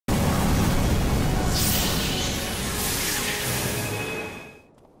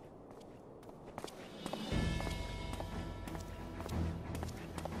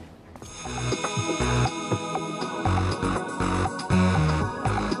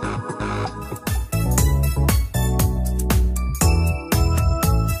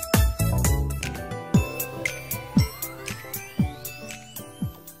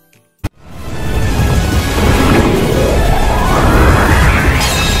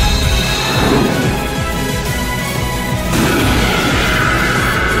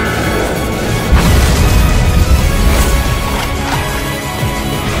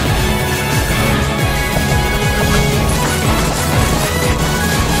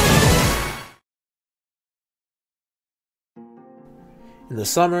In the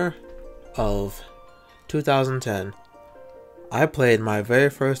summer of 2010, I played my very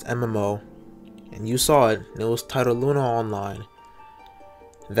first MMO, and you saw it, and it was titled Luna Online.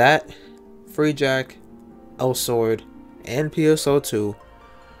 That, Free Jack, L Sword, and PSO2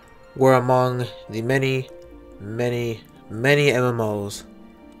 were among the many MMOs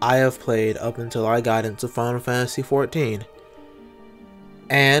I have played up until I got into Final Fantasy XIV.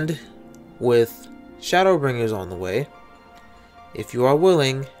 And with Shadowbringers on the way, if you are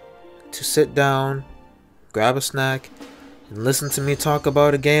willing to sit down, grab a snack, and listen to me talk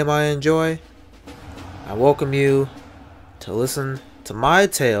about a game I enjoy, I welcome you to listen to my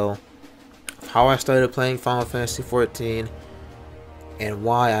tale of how I started playing Final Fantasy XIV and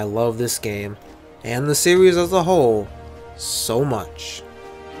why I love this game and the series as a whole so much.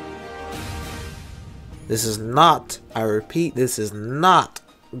 This is not, I repeat, this is not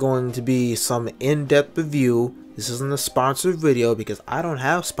going to be some in-depth review. This isn't a sponsored video because I don't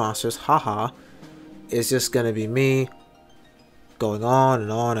have sponsors, haha. It's just gonna be me going on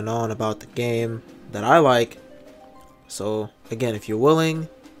and on and on about the game that I like. So again, if you're willing,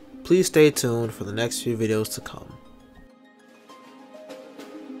 please stay tuned for the next few videos to come.